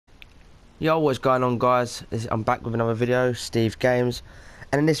Yo, what's going on, guys? I'm back with another video, Steve Games,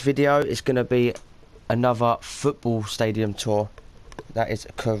 and in this video it's going to be another football stadium tour. That is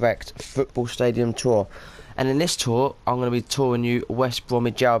correct, football stadium tour. And in this tour I'm going to be touring you West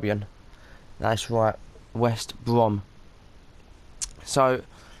Bromwich Albion. That's right, West Brom. So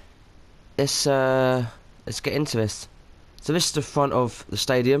let's get into this. So this is the front of the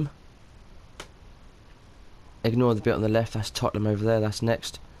stadium. Ignore the bit on the left, that's Tottenham over there, that's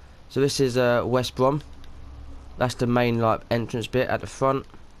next. So this is West Brom. That's the main like entrance bit at the front.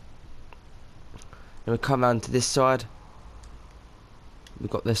 And we come around to this side. We've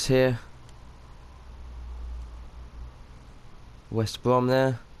got this here. West Brom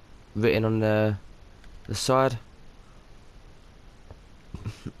there, written on the side.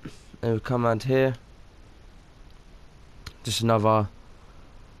 And we come around here. Just another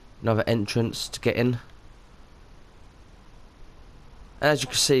entrance to get in. As you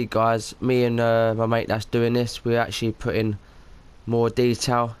can see, guys, me and my mate that's doing this, we're actually putting more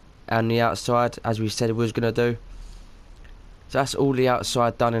detail on the outside, as we said we was going to do. So that's all the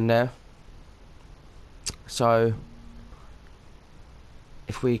outside done in there. So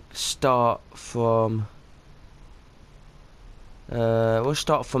if we start from we'll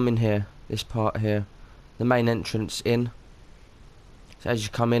start from in here, this part here, the main entrance in. So as you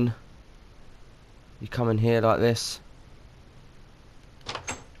come in here like this.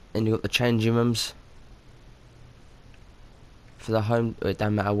 And you've got the changing rooms for the home. It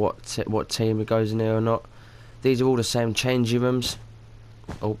don't matter what team it goes in here or not. These are all the same changing rooms.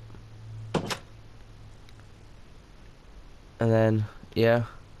 Oh, and then yeah,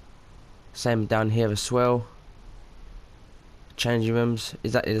 same down here as well. Changing rooms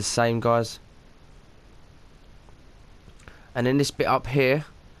exactly the same, guys. And then this bit up here,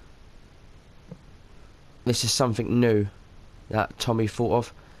 this is something new that Tommy thought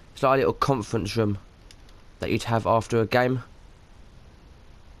of. It's like a little conference room that you'd have after a game,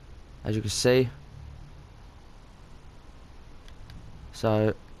 as you can see.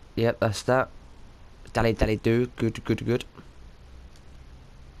 So, yep, that's that. Dally do, good.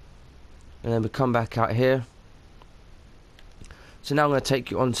 And then we come back out here. So now I'm going to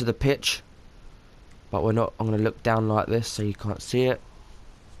take you onto the pitch, but we're not. I'm going to look down like this so you can't see it.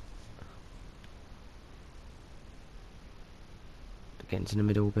 Get into the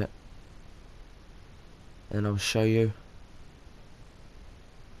middle bit, and I'll show you.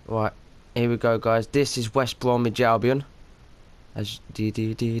 Right, here we go, guys. This is West Bromwich Albion. As you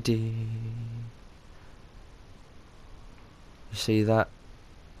see that.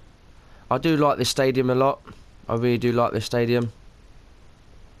 I do like this stadium a lot. I really do like this stadium.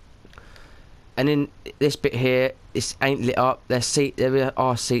 And in this bit here, this ain't lit up. There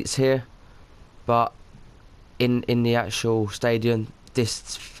are seats here, but in the actual stadium,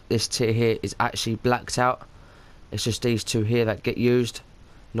 this tier here is actually blacked out. It's just these two here that get used,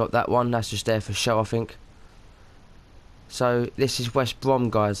 not that one. That's just there for show, I think. So this is West Brom,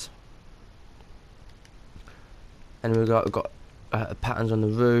 guys. And we've got patterns on the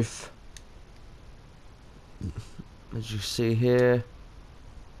roof, as you see here.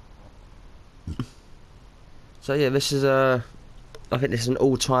 So yeah, this is I think this is an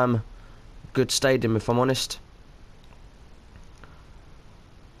all-time good stadium, if I'm honest.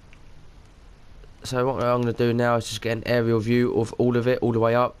 So what I'm going to do now is just get an aerial view of all of it, all the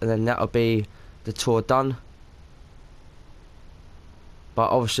way up, and then that'll be the tour done.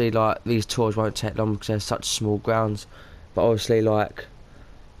 But obviously, like, these tours won't take long because they're such small grounds. But obviously, like,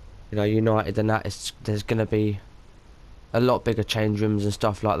 you know, United and that, there's going to be a lot bigger change rooms and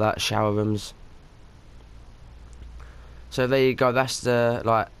stuff like that, shower rooms. So there you go, that's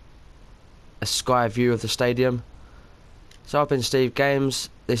a sky view of the stadium. So I've been Steve Games.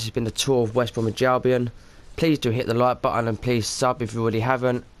 This has been the tour of West Bromwich Albion. Please do hit the like button and please sub if you already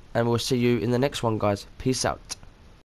haven't. And we'll see you in the next one, guys. Peace out.